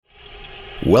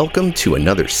Welcome to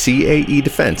another CAE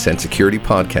Defense and Security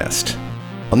podcast.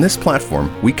 On this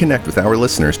platform, we connect with our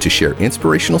listeners to share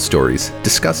inspirational stories,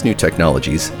 discuss new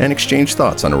technologies, and exchange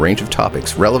thoughts on a range of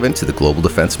topics relevant to the global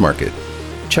defense market.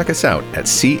 Check us out at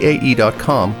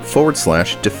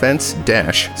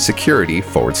cae.com/defense-security/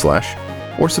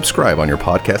 or subscribe on your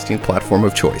podcasting platform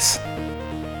of choice.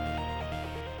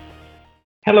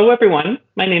 Hello, everyone.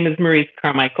 My name is Maurice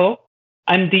Carmichael.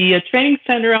 I'm the Training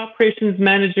Center Operations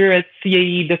Manager at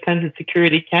CAE Defense and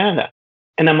Security Canada,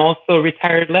 and I'm also a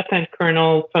retired Lieutenant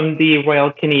Colonel from the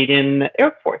Royal Canadian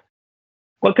Air Force.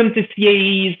 Welcome to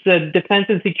CAE's Defense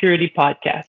and Security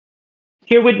podcast.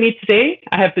 Here with me today,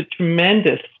 I have the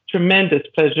tremendous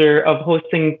pleasure of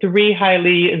hosting three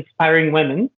highly inspiring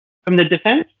women from the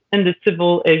defense and the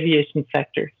civil aviation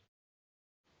sectors.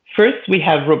 First, we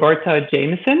have Roberta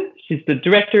Jamieson. She's the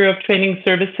Director of Training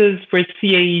Services for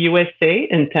CAE USA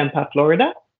in Tampa,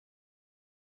 Florida.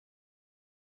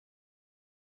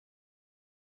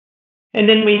 And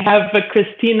then we have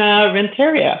Christina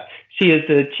Renteria. She is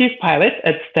the Chief Pilot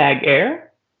at Stag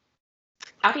Air.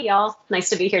 Howdy, y'all. Nice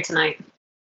to be here tonight.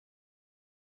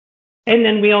 And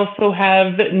then we also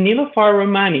have Nilofar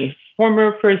Romani,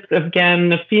 former First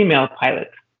Afghan female pilot.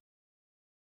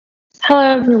 Hello,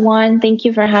 everyone. Thank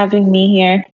you for having me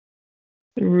here.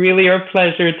 Really our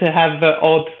pleasure to have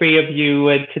all three of you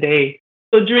today.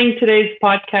 So during today's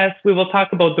podcast, we will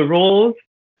talk about the roles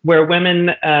where women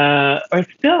are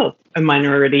still a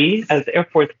minority as Air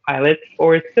Force pilots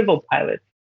or civil pilots.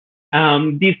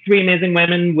 These three amazing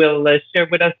women will share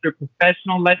with us their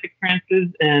professional life experiences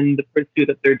and the pursuit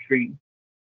of their dreams.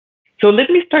 So let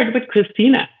me start with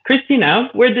Christina.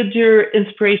 Christina, where did your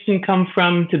inspiration come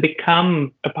from to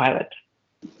become a pilot?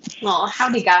 Well,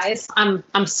 howdy, guys. I'm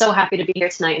so happy to be here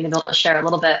tonight and to be able to share a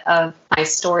little bit of my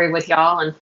story with y'all.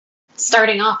 And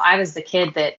starting off, I was the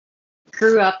kid that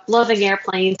grew up loving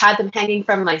airplanes, had them hanging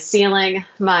from my ceiling.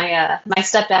 My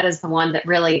stepdad is the one that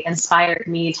really inspired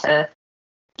me to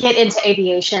get into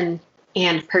aviation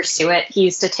and pursue it. He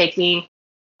used to take me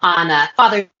on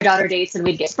father-daughter dates, and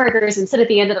we'd get burgers and sit at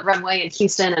the end of the runway in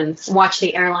Houston and watch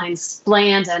the airlines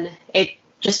land. And it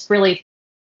just really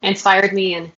inspired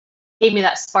me and gave me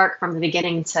that spark from the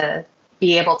beginning to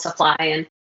be able to fly. And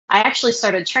I actually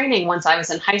started training once I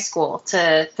was in high school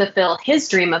to fulfill his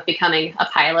dream of becoming a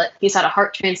pilot. He's had a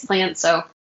heart transplant, so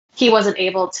he wasn't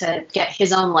able to get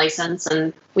his own license.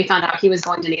 And we found out he was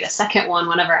going to need a second one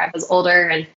whenever I was older.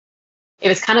 And it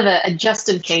was kind of a just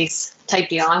in case type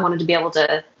deal. I wanted to be able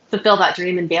to fulfill that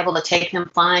dream and be able to take him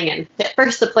flying. And at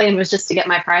first the plan was just to get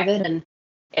my private, and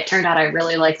it turned out I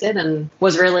really liked it and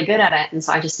was really good at it. And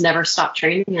so I just never stopped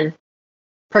training and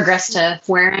progressed to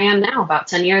where I am now, about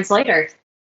 10 years later.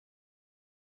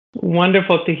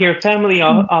 Wonderful to hear. Family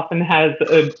often has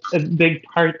a big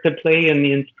part to play in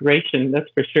the inspiration,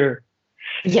 that's for sure.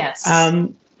 Yes.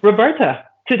 Roberta,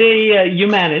 today you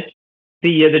manage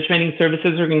the Training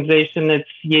Services Organization at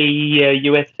CAE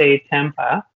USA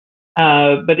Tampa.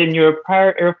 But in your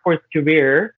prior Air Force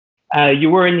career, you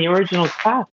were in the original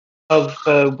class of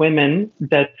women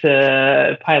that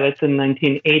pilots in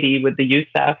 1980 with the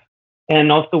USAF,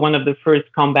 and also one of the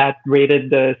first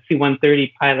combat-rated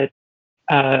C-130 pilots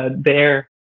there.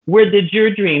 Where did your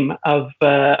dream of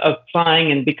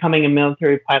flying and becoming a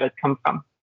military pilot come from?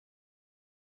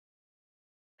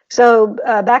 So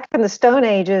back in the Stone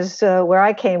Ages, where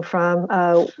I came from,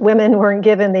 women weren't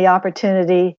given the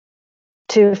opportunity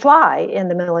to fly in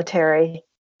the military,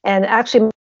 and actually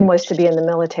was to be in the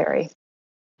military.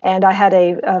 And I had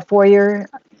a 4-year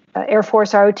Air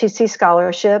Force ROTC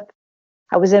scholarship.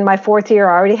 I was in my 4th year.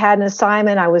 I already had an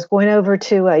assignment. I was going over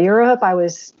to Europe. I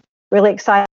was really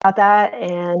excited about that.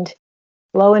 And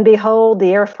lo and behold,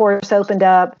 the Air Force opened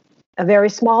up a very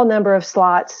small number of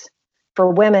slots for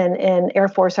women in Air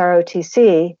Force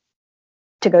ROTC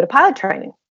to go to pilot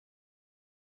training.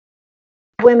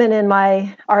 Women in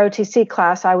my ROTC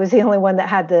class, I was the only one that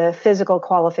had the physical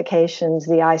qualifications,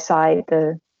 the eyesight,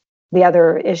 the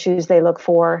other issues they look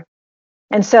for.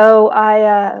 And so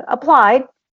I applied.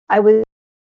 I was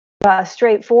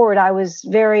straightforward. I was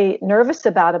very nervous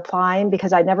about applying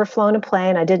because I'd never flown a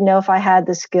plane. I didn't know if I had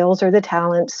the skills or the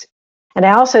talents. And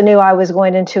I also knew I was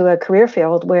going into a career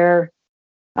field where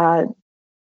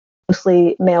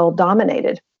mostly male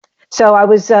dominated. So I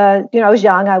was, I was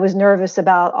young. I was nervous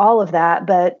about all of that.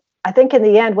 But I think in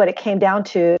the end, what it came down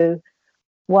to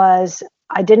was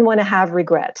I didn't want to have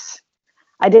regrets.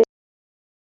 I did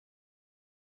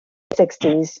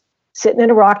 60s, sitting in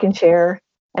a rocking chair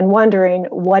and wondering,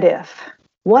 what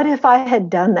if I had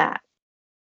done that?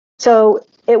 So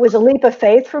it was a leap of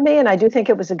faith for me. And I do think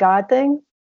it was a God thing.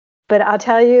 but I'll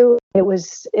tell you, it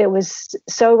was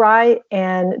so right,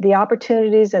 and the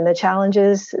opportunities and the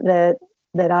challenges that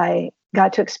I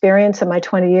got to experience in my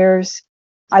 20 years,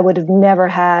 I would have never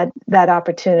had that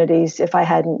opportunities if I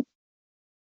hadn't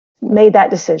made that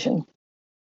decision.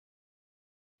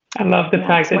 I love the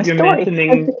fact that you're story.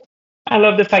 mentioning. I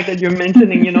love the fact that you're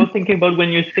mentioning, thinking about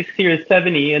when you're 60 or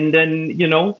 70, and then,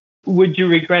 would you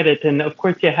regret it? And of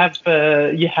course, you have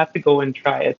to go and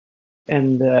try it,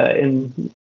 and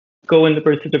go in the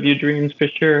pursuit of your dreams for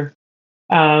sure.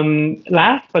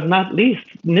 Last but not least,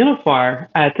 Nilafar.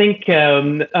 I think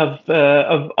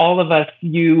of all of us,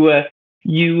 you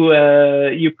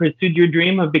pursued your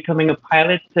dream of becoming a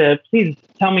pilot. Please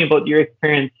tell me about your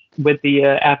experience with the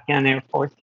Afghan Air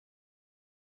Force.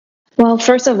 Well,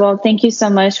 first of all, thank you so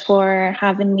much for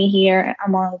having me here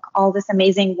among all these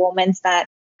amazing women that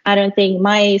I don't think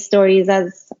my story is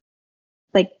as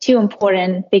too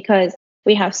important, because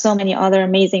we have so many other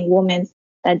amazing women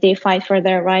that they fight for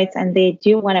their rights and they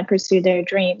do want to pursue their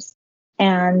dreams.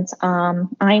 And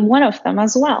I'm one of them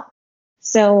as well.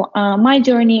 So my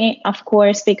journey, of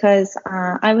course, because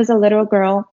I was a little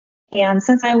girl, and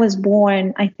since I was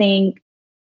born, I think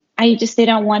I just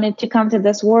didn't want it to come to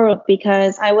this world,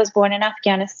 because I was born in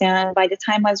Afghanistan. By the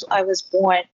time I was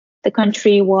born, the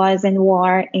country was in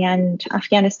war, and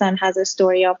Afghanistan has a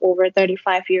story of over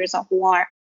 35 years of war.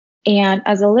 And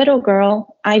as a little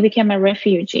girl, I became a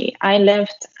refugee. I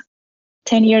lived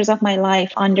 10 years of my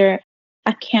life under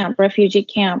a refugee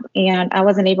camp, and I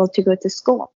wasn't able to go to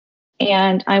school.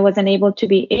 And I wasn't able to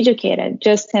be educated.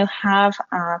 Just to have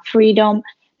freedom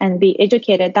and be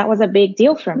educated, that was a big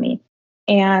deal for me.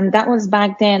 And that was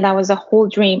back then, that was a whole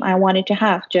dream I wanted to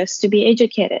have, just to be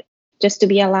educated, just to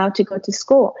be allowed to go to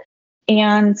school.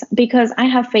 And because I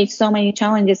have faced so many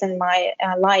challenges in my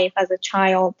life as a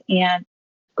child, and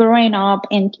growing up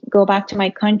and go back to my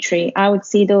country, I would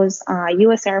see those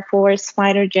U.S. Air Force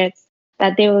fighter jets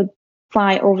that they would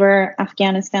fly over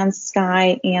Afghanistan's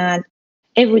sky, and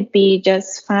it would be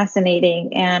just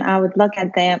fascinating. And I would look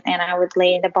at them, and I would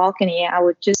lay in the balcony. I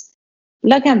would just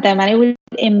look at them, and it would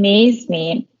amaze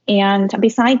me. And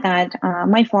beside that,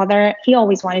 my father, he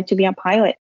always wanted to be a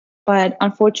pilot. But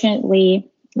unfortunately,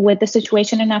 with the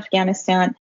situation in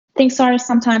Afghanistan, things are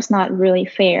sometimes not really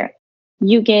fair.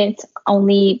 You get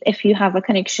only if you have a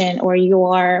connection, or you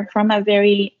are from a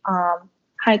very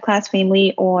high-class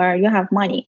family, or you have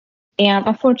money. And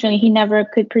unfortunately, he never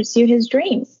could pursue his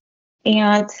dreams.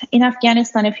 And in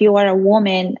Afghanistan, if you are a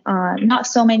woman, not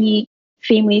so many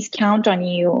families count on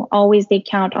you. Always they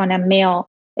count on a male.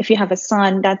 If you have a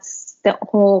son, that's the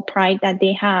whole pride that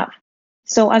they have.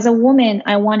 So as a woman,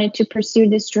 I wanted to pursue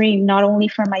this dream, not only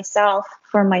for myself,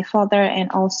 for my father, and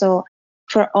also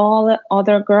for all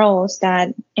other girls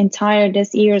that entire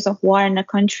these years of war in the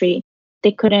country,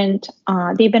 they couldn't,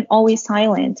 they've been always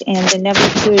silent, and they never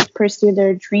could pursue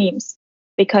their dreams,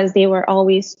 because they were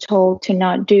always told to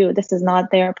not do. This is not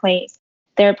their place.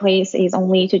 Their place is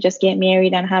only to just get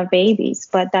married and have babies,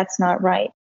 but that's not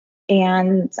right.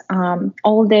 And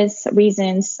all these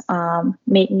reasons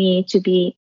made me to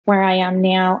be where I am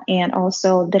now, and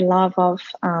also the love of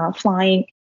flying.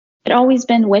 It always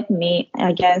been with me,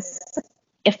 I guess.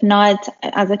 If not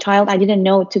as a child, I didn't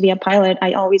know to be a pilot.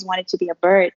 I always wanted to be a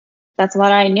bird. That's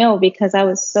what I know, because I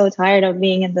was so tired of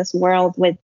being in this world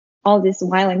with all these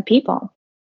violent people.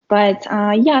 But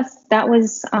yes, that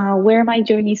was where my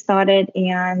journey started,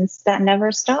 and that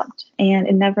never stopped, and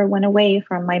it never went away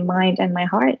from my mind and my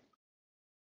heart.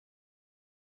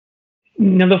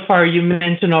 Nilafar, you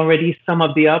mentioned already some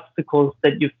of the obstacles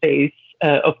that you face.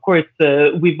 Of course,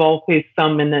 we've all faced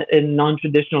some in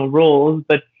non-traditional roles,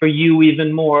 but for you,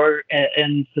 even more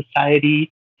in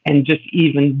society, and just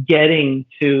even getting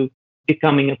to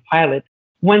becoming a pilot.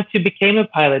 Once you became a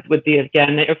pilot with the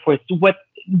Afghan Air Force, what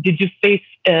did you face?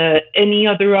 Any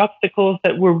other obstacles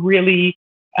that were really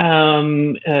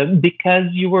because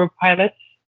you were a pilot?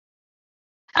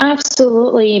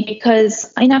 Absolutely,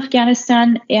 because in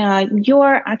Afghanistan,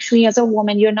 you're actually, as a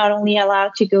woman, you're not only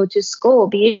allowed to go to school,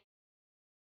 be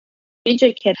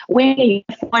educated, wearing a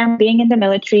uniform, being in the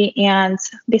military, and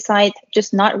besides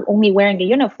just not only wearing a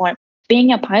uniform,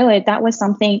 being a pilot, that was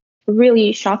something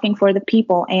really shocking for the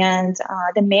people and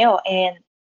the male in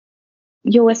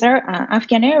U.S.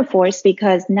 Afghan Air Force,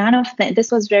 because none of them,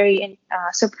 this was very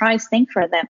surprise thing for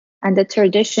them, and the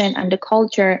tradition and the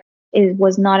culture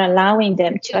was not allowing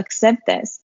them to accept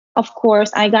this. Of course,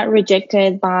 I got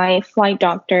rejected by flight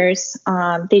doctors.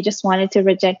 They just wanted to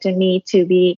reject me to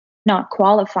be not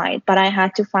qualified, but I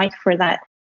had to fight for that.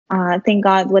 Thank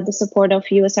God, with the support of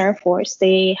U.S. Air Force,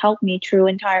 they helped me through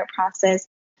entire process.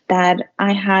 that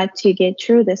I had to get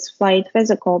through this flight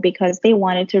physical because they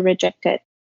wanted to reject it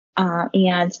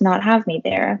and not have me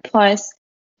there. Plus,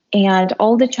 and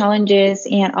all the challenges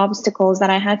and obstacles that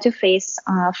I had to face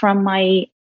from my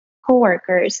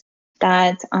coworkers,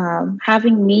 that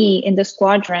having me in the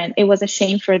squadron, it was a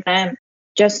shame for them.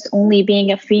 Just only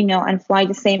being a female and fly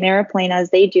the same airplane as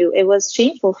they do, it was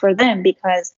shameful for them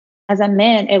because as a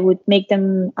man, it would make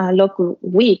them look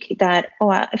weak. That,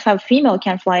 oh, if a female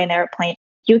can fly an airplane,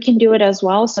 you can do it as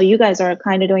well. So you guys are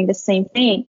kind of doing the same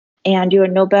thing, and you are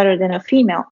no better than a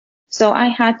female. So I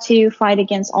had to fight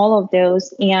against all of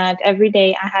those, and every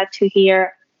day I had to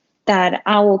hear that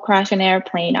I will crash an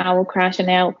airplane, I will crash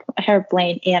an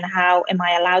airplane, and how am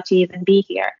I allowed to even be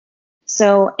here?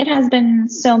 So it has been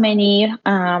so many,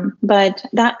 but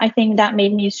that, I think that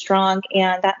made me strong,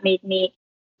 and that made me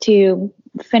to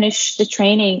finish the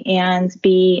training and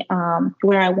be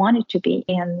where I wanted to be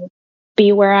and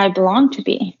be where I belong to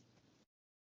be.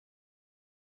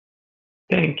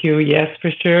 Thank you. Yes,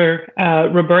 for sure.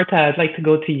 Roberta, I'd like to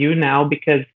go to you now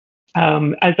because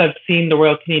as I've seen the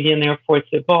Royal Canadian Air Force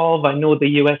evolve, I know the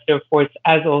U.S. Air Force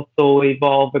has also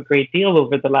evolved a great deal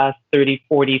over the last 30,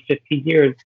 40, 50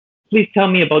 years. Please tell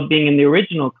me about being in the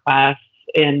original class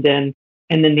and then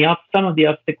some of the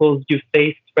obstacles you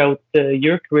faced throughout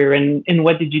your career, and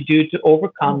what did you do to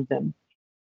overcome them?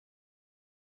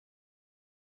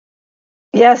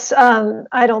 Yes,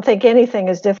 I don't think anything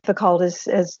as difficult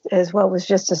as what was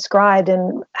just described,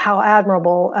 and how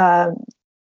admirable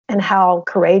and how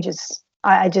courageous.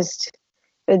 I just,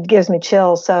 it gives me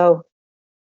chills. So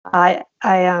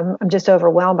I'm just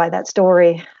overwhelmed by that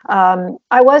story.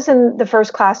 I was in the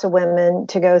first class of women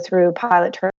to go through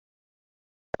pilot training.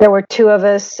 There were two of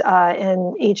us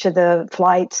in each of the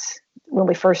flights when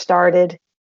we first started.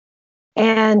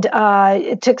 And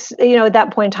it took, at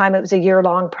that point in time, it was a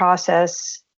year-long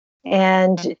process.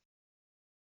 And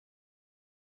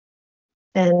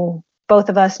both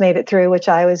of us made it through, which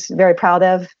I was very proud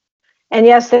of. And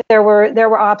yes, there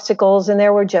were obstacles, and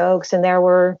there were jokes, and there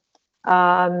were,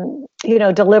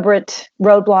 deliberate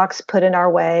roadblocks put in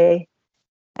our way.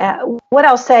 What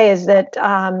I'll say is that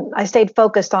I stayed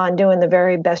focused on doing the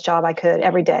very best job I could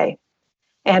every day.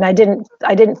 And I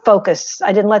didn't focus.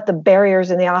 I didn't let the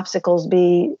barriers and the obstacles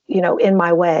be, in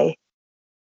my way.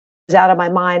 I was out of my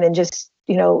mind and just,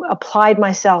 applied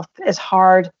myself as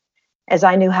hard as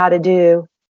I knew how to do.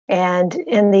 And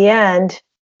in the end,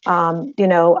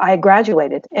 I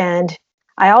graduated. And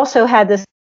I also had this,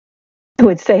 I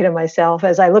would say to myself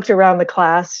as I looked around the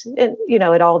class and,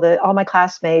 at all my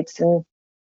classmates, and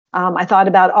I thought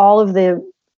about all of the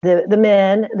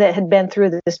men that had been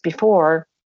through this before.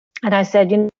 And I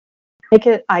said, make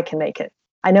it, I can make it.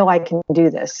 I know I can do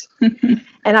this.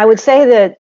 And I would say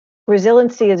that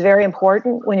resiliency is very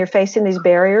important when you're facing these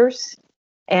barriers,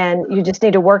 and you just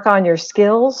need to work on your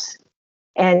skills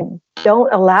and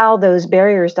don't allow those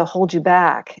barriers to hold you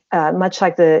back. Much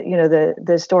like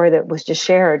the story that was just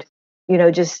shared,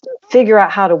 just figure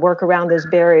out how to work around those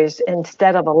barriers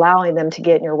instead of allowing them to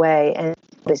get in your way and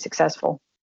be successful.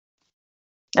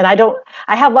 And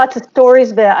I have lots of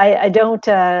stories, but I don't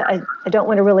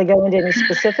want to really go into any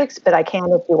specifics, but I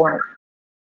can if you want.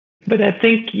 But I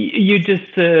think you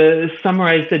just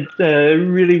summarized it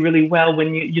really, really well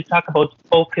when you talk about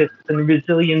focus and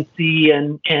resiliency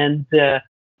and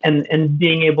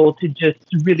being able to just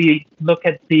really look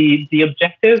at the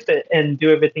objective and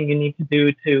do everything you need to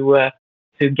do to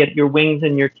get your wings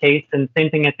in your case. And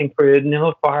same thing, I think, for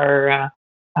Nilüfer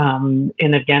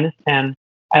in Afghanistan.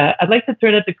 I'd like to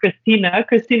turn it to Christina.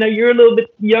 Christina, you're a little bit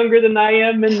younger than I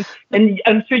am, and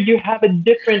I'm sure you have a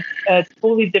different,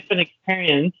 totally different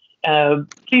experience.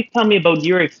 Please tell me about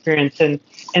your experience and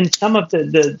some of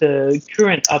the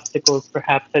current obstacles,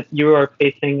 perhaps, that you are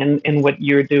facing and what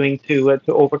you're doing to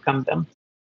overcome them.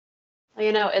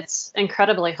 It's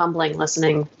incredibly humbling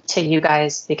listening to you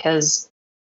guys, because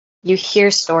you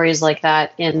hear stories like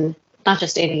that in not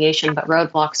just aviation, but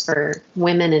roadblocks for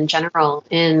women in general.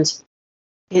 And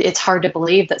it's hard to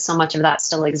believe that so much of that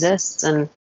still exists. And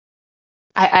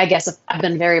I guess I've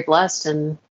been very blessed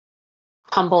and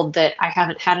humbled that I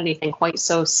haven't had anything quite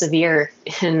so severe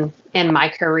in my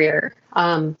career.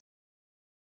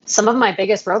 Some of my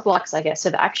biggest roadblocks, I guess,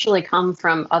 have actually come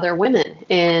from other women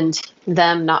and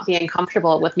them not being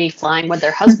comfortable with me flying with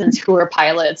their husbands who are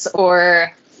pilots,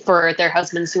 or for their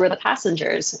husbands who are the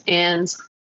passengers. And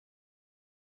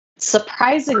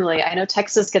surprisingly, I know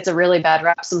Texas gets a really bad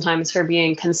rap sometimes for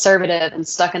being conservative and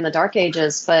stuck in the dark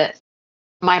ages, but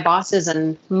my bosses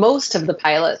and most of the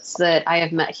pilots that I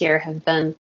have met here have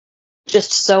been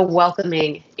just so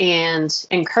welcoming and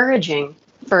encouraging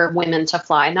for women to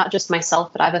fly, not just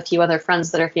myself, but I have a few other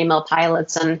friends that are female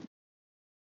pilots, and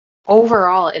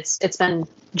overall it's been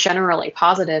generally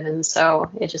positive. And so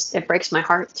it breaks my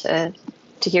heart to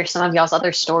hear some of y'all's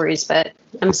other stories, but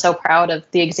I'm so proud of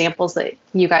the examples that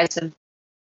you guys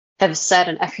have set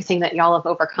and everything that y'all have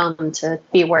overcome to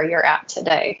be where you're at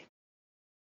today.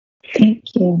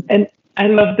 Thank you. And I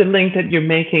love the link that you're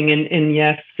making. And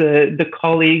yes, the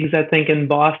colleagues, I think, and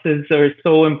bosses are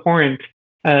so important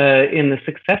in the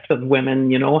success of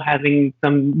women, having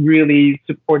some really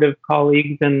supportive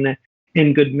colleagues and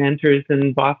good mentors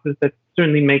and bosses, that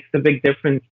certainly makes a big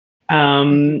difference.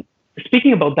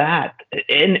 Speaking about that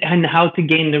and how to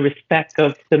gain the respect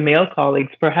of the male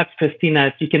colleagues, perhaps Christina,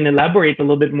 if you can elaborate a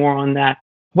little bit more on that.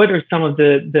 What are some of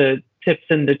the tips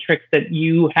and the tricks that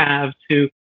you have to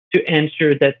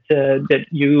ensure that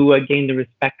you gain the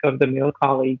respect of the male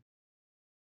colleagues?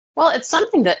 Well, it's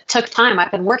something that took time.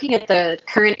 I've been working at the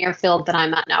current airfield that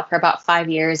I'm at now for about 5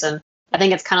 years, and I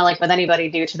think it's kind of like with anybody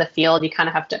new to the field, you kind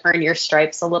of have to earn your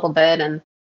stripes a little bit and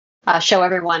show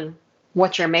everyone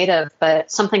what you're made of.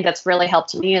 But something that's really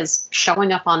helped me is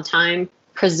showing up on time,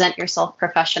 present yourself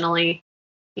professionally,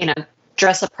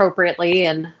 dress appropriately,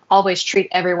 and always treat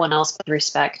everyone else with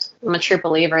respect. I'm a true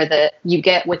believer that you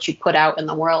get what you put out in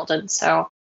the world. And so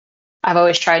I've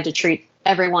always tried to treat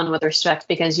everyone with respect,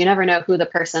 because you never know who the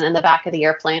person in the back of the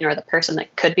airplane or the person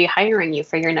that could be hiring you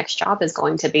for your next job is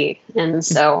going to be. And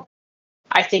so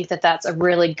I think that that's a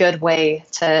really good way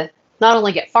to not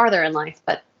only get farther in life,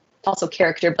 but also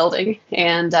character building,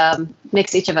 and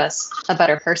makes each of us a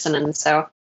better person. And so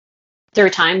through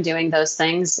time doing those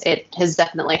things, it has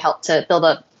definitely helped to build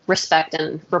up respect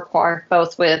and rapport,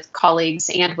 both with colleagues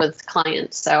and with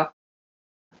clients. So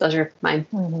those are my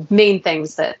main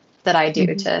things that I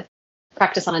do to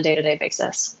practice on a day-to-day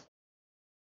basis.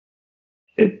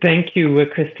 Thank you,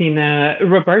 Christina.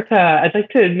 Roberta, I'd like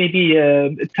to maybe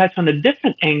touch on a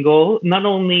different angle, not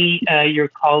only your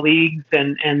colleagues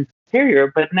and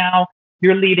superior, but now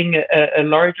you're leading a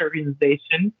large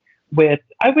organization with,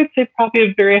 I would say, probably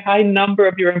a very high number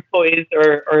of your employees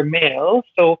are male.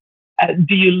 So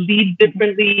do you lead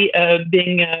differently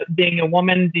being a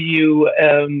woman? Do you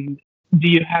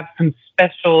have some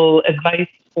special advice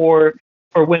for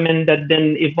women that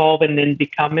then evolve and then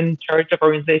become in charge of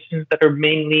organizations that are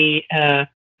mainly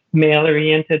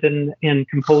male-oriented and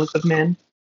composed of men?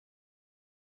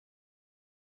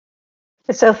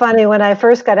 It's so funny. When I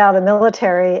first got out of the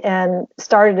military and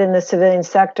started in the civilian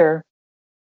sector,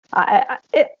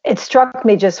 it struck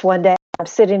me just one day. I'm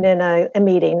sitting in a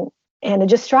meeting, and it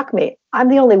just struck me. I'm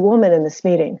the only woman in this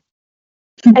meeting.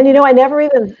 And, it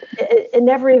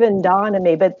never even dawned on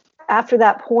me. But after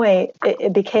that point,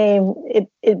 it became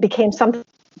something to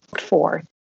look for.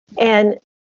 And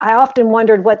I often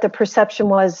wondered what the perception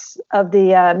was of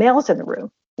the males in the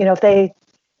room.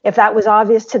 If that was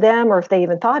obvious to them, or if they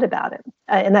even thought about it.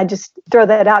 And I just throw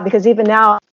that out because even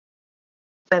now,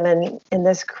 women in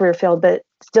this career field, but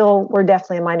still we're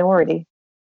definitely a minority.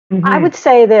 Mm-hmm. I would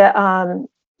say that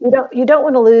you don't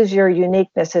want to lose your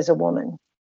uniqueness as a woman.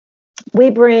 We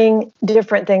bring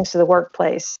different things to the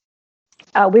workplace.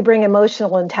 We bring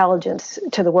emotional intelligence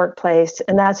to the workplace,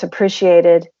 and that's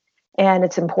appreciated, and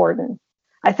it's important.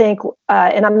 I think,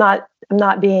 and I'm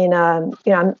not being,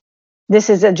 this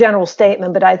is a general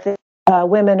statement, but I think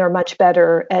women are much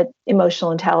better at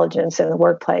emotional intelligence in the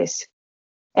workplace.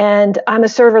 And I'm a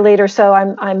server leader, so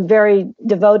I'm very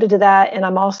devoted to that, and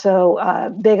I'm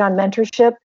also big on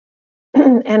mentorship.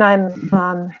 And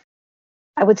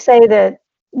I would say that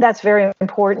that's very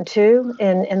important too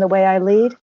in the way I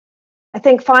lead. I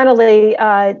think finally,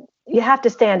 you have to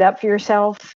stand up for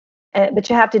yourself, but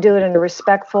you have to do it in a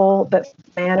respectful but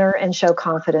manner and show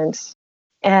confidence.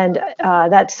 And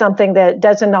that's something that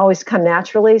doesn't always come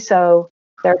naturally. So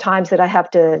there are times that I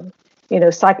have to,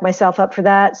 psych myself up for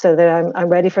that so that I'm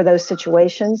ready for those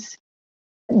situations.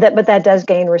 But that does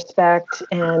gain respect,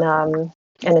 and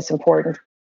it's important.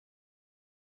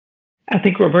 I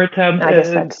think,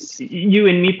 Roberta, you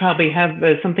and me probably have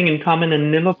something in common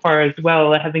in Nilofar as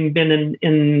well. Having been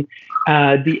in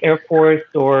the Air Force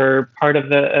or part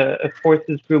of a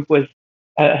forces group, was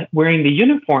wearing the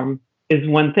uniform is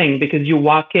one thing, because you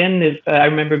walk in, if I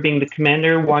remember being the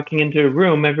commander, walking into a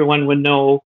room, everyone would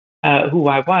know who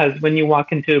I was. When you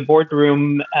walk into a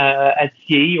boardroom at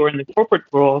CAE or in the corporate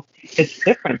role, it's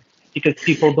different because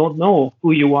people don't know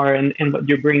who you are and what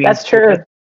you're bringing. That's true.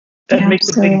 That makes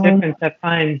a big difference, I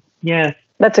find. Yes.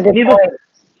 That's a good point.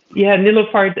 Yeah,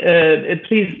 Nilofar,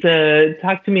 please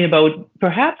talk to me about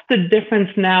perhaps the difference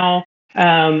now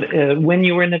when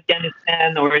you were in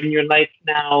Afghanistan or in your life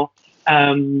now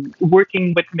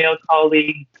working with male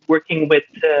colleagues, working with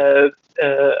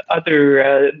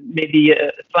other maybe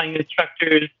flying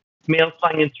instructors, male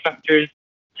flying instructors.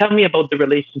 Tell me about the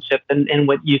relationship and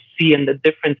what you see and the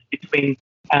difference between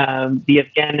the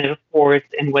Afghan Air Force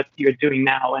and what you're doing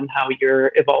now and how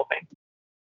you're evolving.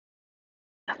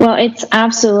 Well, it's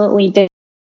absolutely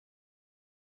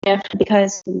different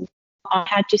because all I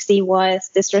had to see was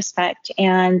disrespect.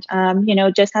 And,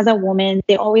 just as a woman,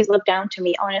 they always looked down to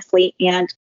me, honestly.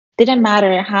 And didn't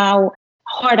matter how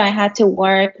hard I had to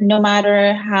work, no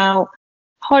matter how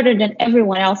harder than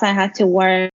everyone else I had to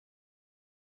work,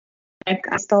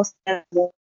 I still said,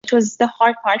 which was the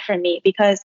hard part for me,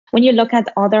 because when you look at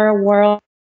other world,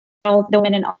 the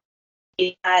women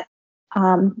that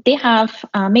they have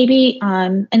maybe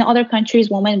in other countries,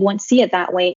 women won't see it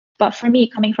that way. But for me,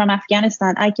 coming from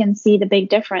Afghanistan, I can see the big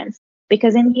difference,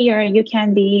 because in here, you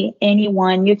can be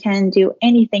anyone, you can do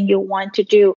anything you want to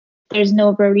do. There's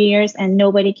no barriers and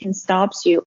nobody can stop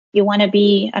you. You want to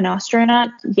be an astronaut?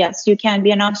 Yes, you can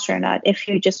be an astronaut if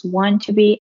you just want to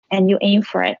be and you aim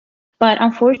for it. But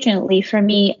unfortunately for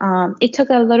me, it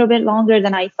took a little bit longer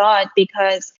than I thought,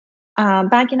 because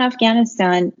back in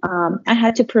Afghanistan, I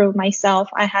had to prove myself.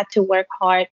 I had to work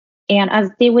hard. And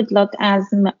as they would look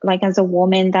as a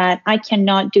woman, that I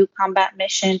cannot do combat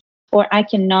mission, or I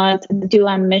cannot do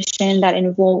a mission that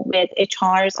involved with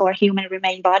HRs or human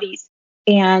remain bodies.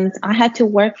 And I had to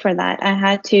work for that. I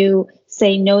had to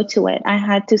say no to it. I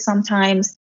had to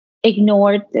sometimes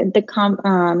ignore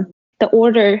the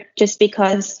order just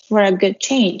because for a good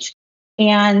change.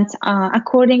 And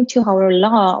according to our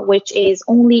law, which is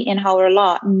only in our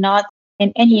law, not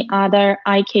in any other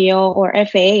ICAO or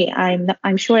FAA,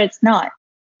 I'm sure it's not,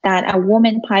 that a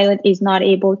woman pilot is not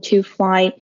able to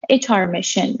fly HR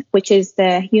mission, which is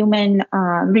the human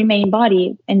remain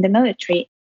body in the military.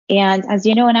 And as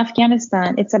you know, in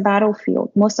Afghanistan, it's a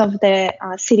battlefield. Most of the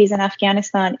cities in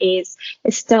Afghanistan is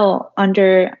still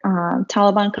under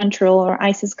Taliban control or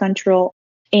ISIS control.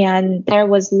 And there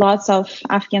was lots of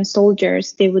Afghan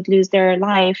soldiers. They would lose their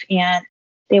life and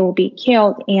they will be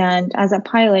killed. And as a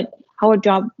pilot,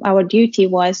 our duty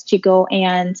was to go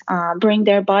and bring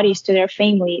their bodies to their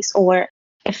families, or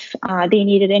if they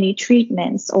needed any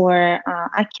treatments or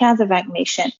a casevac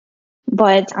mission.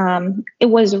 But it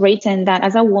was written that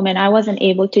as a woman, I wasn't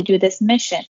able to do this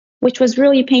mission, which was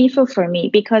really painful for me,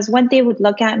 because when they would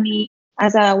look at me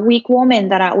as a weak woman,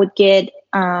 that I would get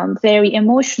very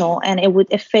emotional and it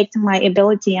would affect my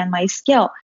ability and my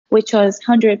skill, which was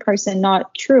 100%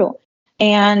 not true.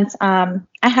 And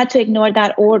I had to ignore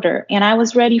that order, and I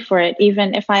was ready for it.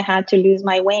 Even if I had to lose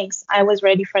my wings, I was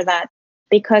ready for that,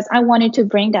 because I wanted to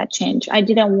bring that change. I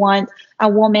didn't want a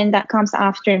woman that comes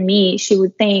after me, she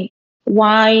would think,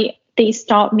 why they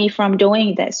stopped me from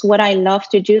doing this? Would I love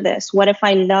to do this? What if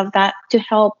I love that to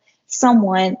help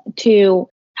someone, to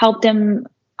help them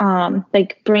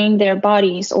bring their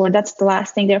bodies, or that's the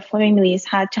last thing their families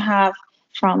had to have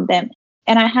from them.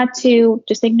 And I had to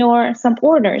just ignore some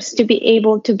orders to be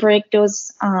able to break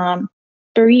those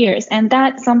barriers. And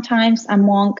that sometimes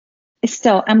among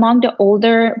the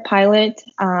older pilots,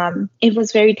 it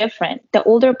was very different. The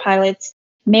older pilots,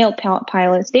 male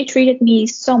pilots, they treated me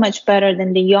so much better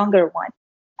than the younger one.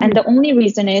 And the only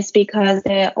reason is because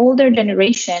the older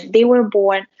generation, they were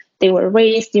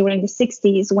raised during the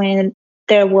 60s when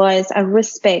there was a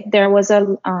respect, there was a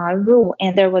rule,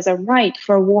 and there was a right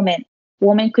for women.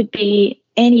 Women could be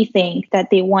anything that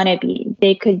they want to be.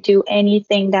 They could do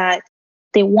anything that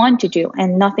they want to do,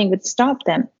 and nothing would stop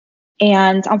them.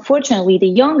 And unfortunately, the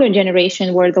younger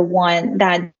generation were the one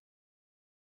that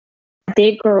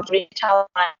they grew up in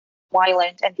Taliban,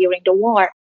 violent, and during the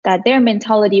war, that their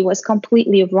mentality was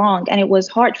completely wrong. And it was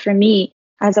hard for me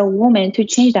as a woman to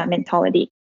change that mentality.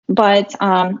 But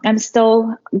I'm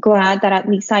still glad that at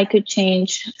least I could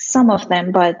change some of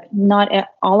them, but not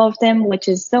all of them, which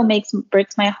is still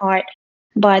breaks my heart.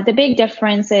 But the big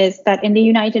difference is that in the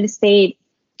United States,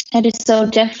 it is so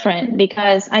different,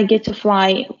 because I get to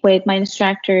fly with my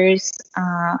instructors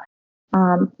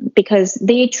because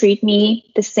they treat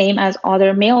me the same as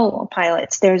other male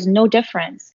pilots. There's no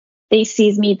difference. They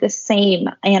see me the same,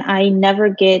 and I never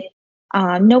get,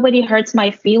 nobody hurts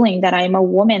my feeling that I'm a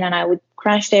woman and I would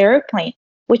crash the airplane,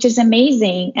 which is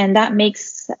amazing. And that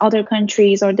makes other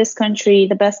countries, or this country,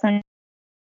 the best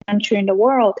country in the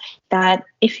world, that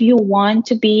if you want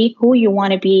to be who you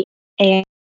want to be, and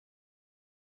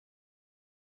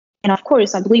of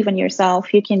course, I believe in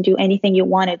yourself, you can do anything you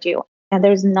want to do, and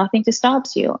there's nothing to stop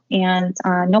you. And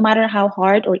no matter how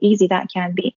hard or easy that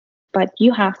can be, but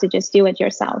you have to just do it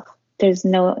yourself. There's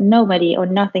nobody or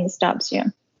nothing stops you.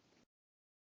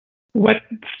 What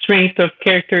strength of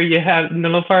character you have,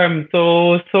 Nilofar. I'm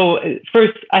so.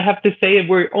 First, I have to say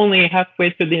we're only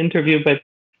halfway through the interview, but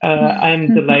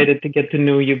I'm delighted to get to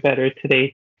know you better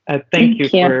today. Thank you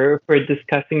Thank you. for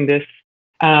discussing this.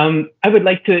 I would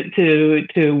like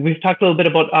to. We've talked a little bit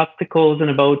about obstacles and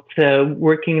about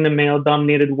working in a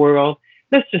male-dominated world.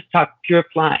 Let's just talk pure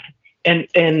flying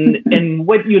and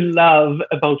what you love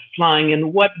about flying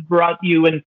and what brought you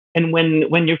and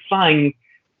when you're flying,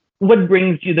 what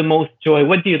brings you the most joy?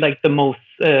 What do you like the most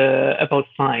about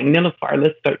flying? Nilofar,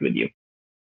 let's start with you.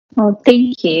 Oh,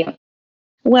 thank you.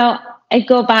 Well, I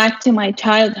go back to my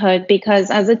childhood because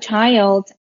as a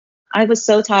child, I was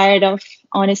so tired of,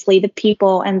 honestly, the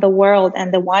people and the world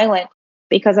and the violence.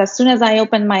 Because as soon as I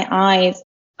opened my eyes,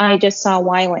 I just saw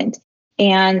violence.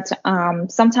 And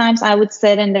sometimes I would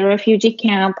sit in the refugee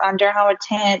camp under our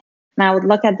tent and I would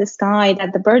look at the sky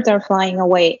that the birds are flying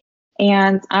away.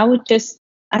 And I would just,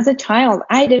 as a child,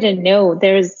 I didn't know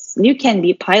you can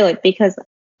be pilot because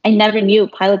I never knew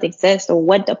pilot exists or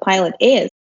what the pilot is.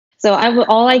 So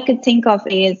all I could think of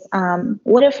is,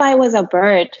 what if I was a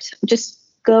bird? Just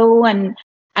go and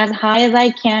as high as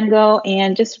I can go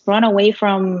and just run away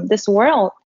from this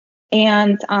world.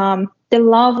 And the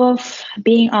love of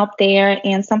being up there.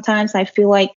 And sometimes I feel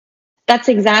like that's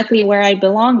exactly where I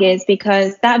belong is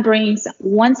because that brings,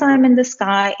 once I'm in the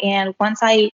sky and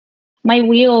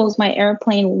my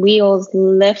airplane wheels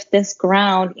lift this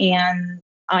ground and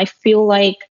I feel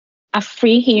like a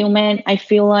free human. I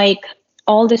feel like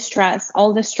all the stress,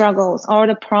 all the struggles, all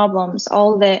the problems,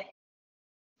 all the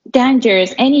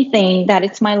dangers, anything that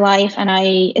it's my life and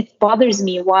it bothers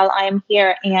me while I'm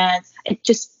here and it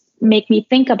just make me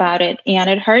think about it and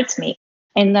it hurts me.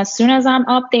 And as soon as I'm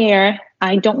up there,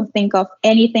 I don't think of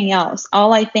anything else.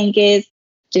 All I think is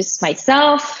just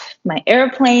myself, my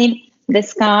airplane, the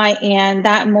sky, and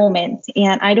that moment.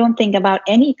 And I don't think about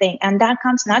anything. And that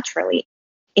comes naturally.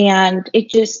 And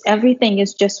everything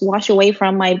is just washed away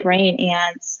from my brain.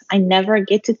 And I never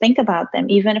get to think about them.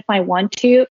 Even if I want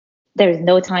to, there's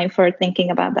no time for thinking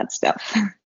about that stuff.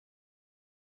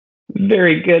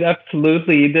 Very good,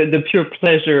 absolutely. The pure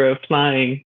pleasure of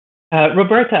flying.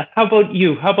 Roberta, how about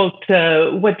you? How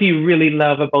about what do you really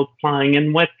love about flying,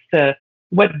 and what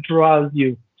draws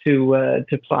you to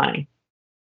flying?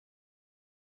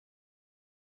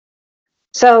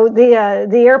 So the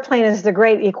airplane is the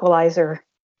great equalizer.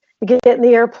 You get in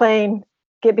the airplane,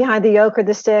 get behind the yoke or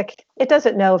the stick. It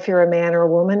doesn't know if you're a man or a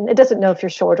woman. It doesn't know if you're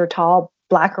short or tall,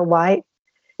 black or white.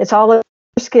 It's all of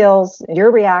your skills,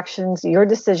 your reactions, your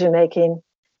decision making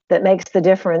that makes the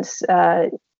difference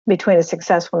between a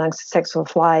successful and unsuccessful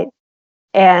flight.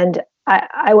 And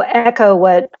I will echo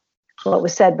what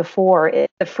was said before.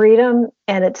 It's the freedom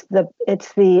and it's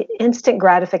the instant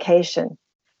gratification.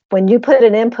 When you put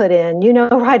an input in, you know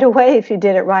right away if you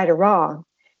did it right or wrong.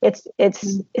 It's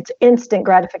instant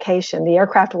gratification. The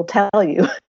aircraft will tell you.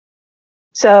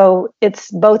 So it's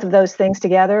both of those things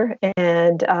together.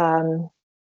 And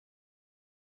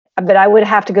but I would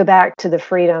have to go back to the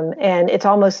freedom. And it's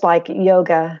almost like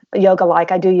yoga.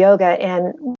 Like I do yoga,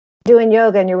 and doing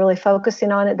yoga and you're really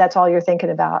focusing on it, that's all you're thinking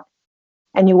about.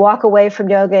 And you walk away from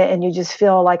yoga and you just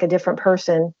feel like a different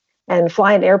person. And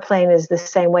flying an airplane is the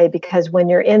same way, because when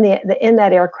you're in in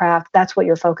that aircraft, that's what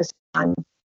you're focused on.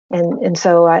 And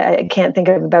so I can't think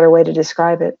of a better way to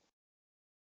describe it.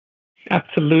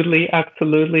 Absolutely,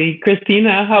 absolutely.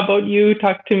 Christina, how about you?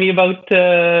 Talk to me about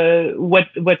what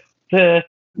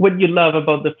you love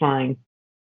about the flying.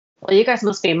 Well, you guys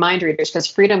must be mind readers, because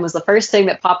freedom was the first thing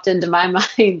that popped into my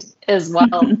mind as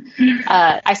well.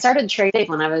 I started trading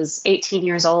when I was 18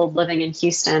 years old, living in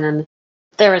Houston, and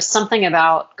there was something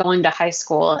about going to high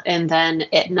school and then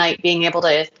at night being able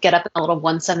to get up in a little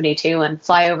 172 and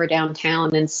fly over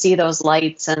downtown and see those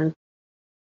lights. And,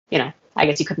 I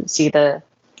guess you couldn't see the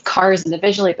cars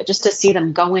individually, but just to see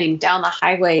them going down the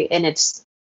highway, and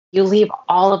you leave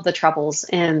all of the troubles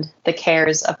and the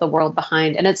cares of the world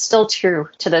behind. And it's still true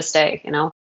to this day,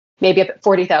 maybe up at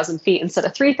 40,000 feet instead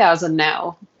of 3,000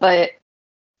 now. But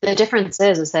the difference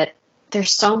is that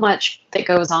there's so much that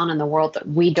goes on in the world that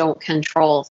we don't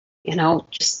control,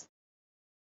 just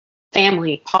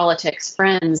family, politics,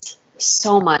 friends,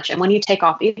 so much. And when you take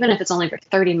off, even if it's only for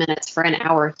 30 minutes, for an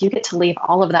hour, you get to leave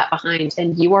all of that behind,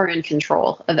 and you are in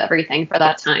control of everything for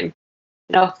that time.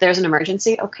 If there's an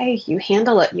emergency, okay, you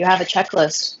handle it. You have a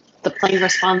checklist. The plane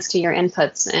responds to your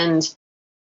inputs. And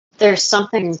there's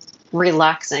something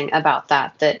relaxing about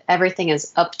that everything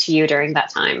is up to you during that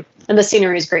time. And the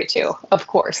scenery is great too, of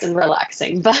course, and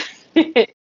relaxing, but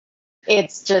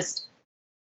it's just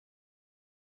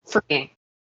freeing.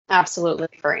 Absolutely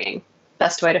freeing.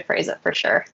 Best way to phrase it, for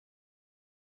sure.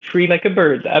 Free like a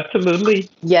bird, absolutely.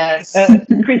 Yes.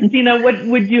 Christina, what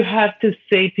would you have to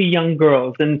say to young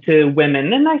girls and to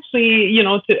women, and actually,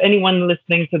 to anyone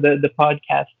listening to the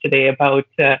podcast today about,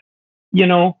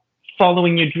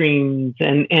 following your dreams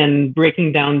and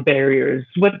breaking down barriers?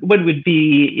 What would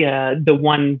be the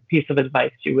one piece of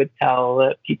advice you would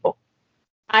tell people?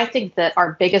 I think that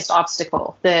our biggest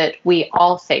obstacle that we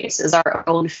all face is our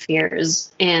own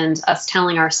fears and us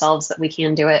telling ourselves that we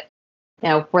can do it.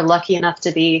 We're lucky enough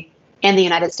to be in the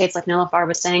United States, like Nilafar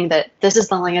was saying, that this is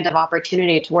the land of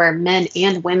opportunity to where men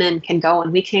and women can go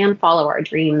and we can follow our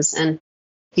dreams. And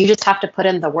you just have to put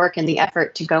in the work and the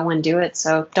effort to go and do it.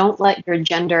 So don't let your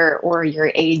gender or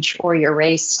your age or your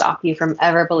race stop you from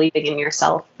ever believing in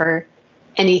yourself for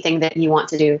anything that you want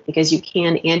to do, because you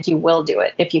can and you will do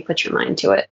it if you put your mind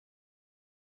to it.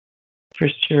 For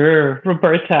sure.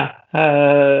 Roberta,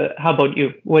 how about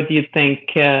you? What do you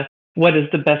think? What is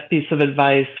the best piece of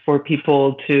advice for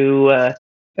people to,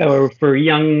 or for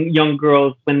young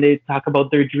girls when they talk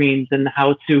about their dreams and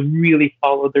how to really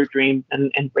follow their dreams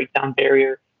and break down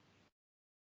barriers?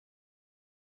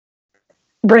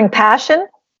 Bring passion,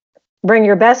 bring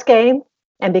your best game,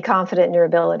 and be confident in your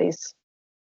abilities.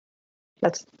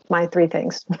 That's my 3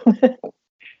 things.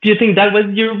 Do you think that was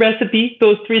your recipe,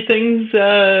 those 3 things,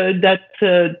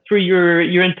 through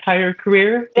your entire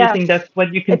career? Do you think that's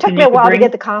what you continue to bring? It took me a while to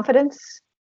get the confidence,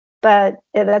 but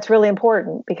that's really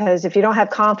important, because if you don't have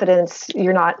confidence,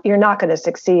 you're not going to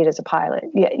succeed as a pilot.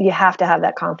 You have to have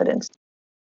that confidence,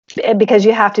 because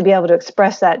you have to be able to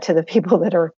express that to the people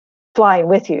that are flying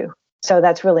with you. So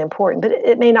that's really important. But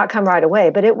it may not come right away,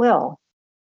 but it will.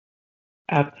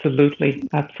 Absolutely.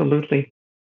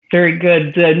 Very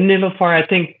good. Nilafar, I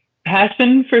think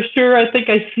passion for sure. I think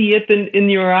I see it in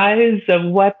your eyes.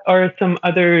 What are some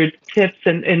other tips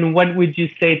and what would you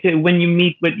say to when you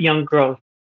meet with young girls?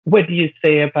 What do you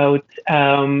say about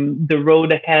the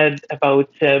road ahead, about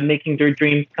making their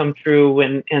dreams come true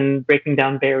and breaking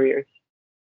down barriers?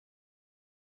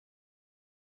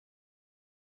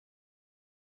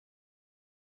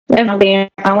 Definitely.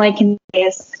 All I can say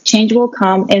is change will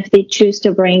come if they choose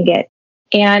to bring it.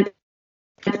 And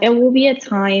it will be a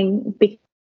time, because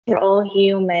we're all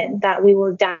human, that we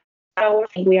will doubt,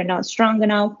 think we are not strong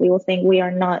enough, we will think we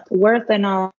are not worth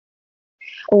enough,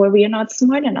 or we are not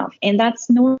smart enough. And that's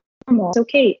normal. It's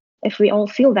okay if we all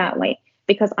feel that way,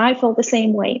 because I felt the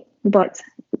same way. But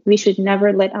we should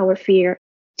never let our fear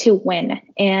to win.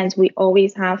 And we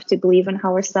always have to believe in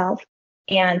ourselves.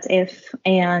 And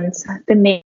the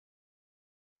main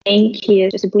key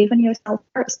is just to believe in yourself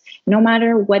first, no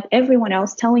matter what everyone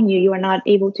else telling you are not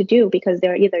able to do, because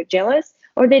they're either jealous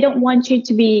or they don't want you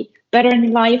to be better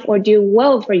in life or do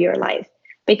well for your life,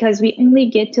 because we only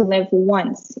get to live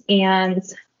once and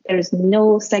there's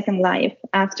no second life.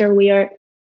 After we are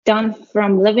done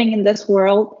from living in this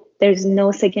world, there's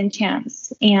no second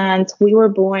chance. And we were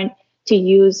born to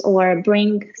use or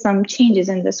bring some changes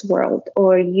in this world,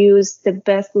 or use the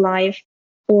best life,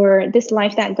 or this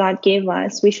life that God gave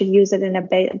us. We should use it in a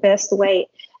best way,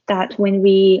 that when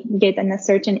we get in a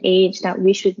certain age, that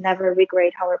we should never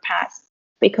regret our past,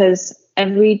 because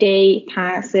every day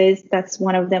passes, that's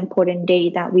one of the important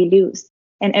days that we lose.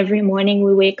 And every morning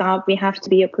we wake up, we have to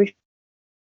be appreciated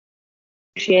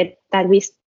that we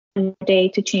still have 1 more day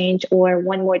to change, or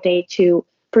 1 more day to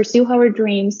pursue our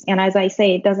dreams. And as I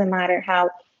say, it doesn't matter how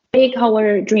big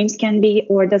our dreams can be,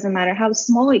 or it doesn't matter how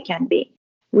small it can be.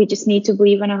 We just need to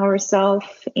believe in ourselves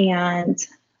and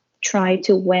try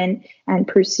to win and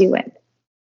pursue it.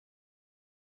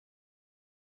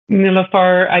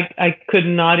 Nilafar, I could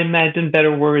not imagine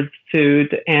better words to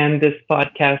end this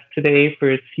podcast today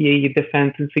for CAE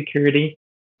Defense and Security.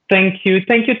 Thank you.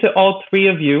 Thank you to all 3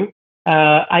 of you.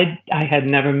 I had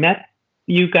never met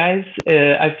you guys.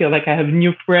 I feel like I have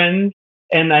new friends,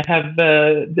 and I have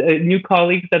new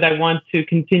colleagues that I want to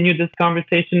continue this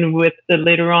conversation with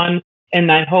later on. And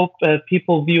I hope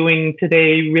people viewing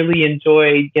today really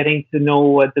enjoy getting to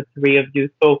know the 3 of you.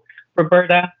 So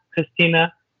Roberta,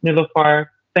 Christina, Nilafar,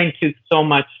 thank you so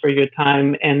much for your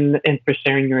time and for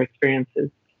sharing your experiences.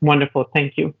 Wonderful.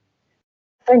 Thank you.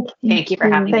 Thank you for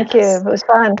having us. Thank you. It was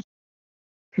fun.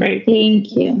 Great.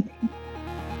 Thank you.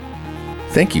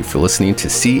 Thank you for listening to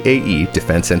CAE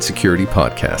Defense and Security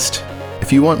Podcast.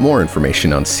 If you want more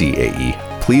information on CAE,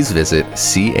 please visit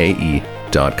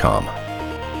cae.com.